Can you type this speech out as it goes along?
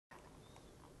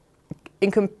In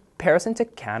comparison to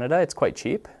Canada, it's quite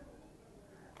cheap.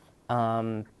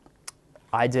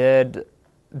 I did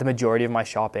the majority of my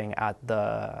shopping at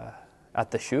the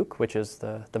Shuk, which is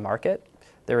the market.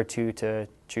 There were two to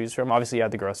choose from. Obviously, you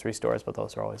had the grocery stores, but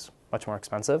those are always much more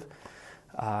expensive.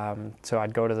 So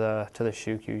I'd go to the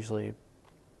Shuk usually,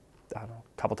 I don't know,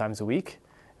 a couple times a week.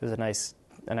 It was a nice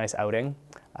outing.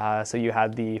 So you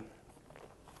had the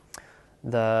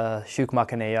Shuk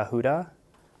Makane Yehuda,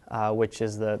 which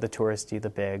is the touristy, the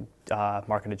big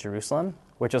market of Jerusalem,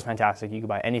 which was fantastic. You could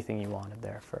buy anything you wanted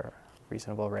there for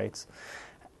reasonable rates.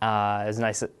 It was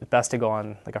nice, best to go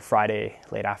on like a Friday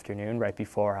late afternoon, right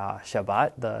before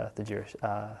Shabbat, the Jewish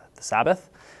the Sabbath,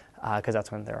 because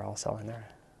that's when they're all selling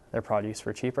their produce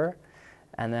for cheaper.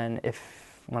 And then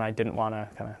when I didn't want to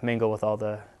kind of mingle with all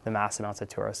the mass amounts of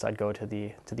tourists, I'd go to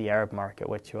the Arab market,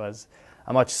 which was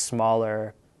a much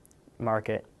smaller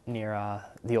market near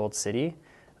the old city,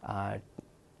 and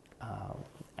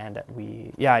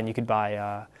you could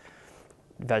buy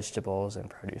vegetables and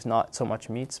produce, not so much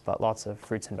meats, but lots of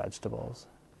fruits and vegetables.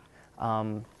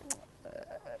 And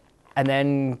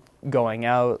then going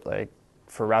out, like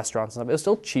for restaurants and stuff, it was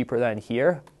still cheaper than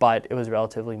here, but it was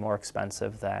relatively more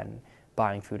expensive than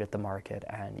buying food at the market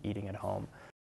and eating at home.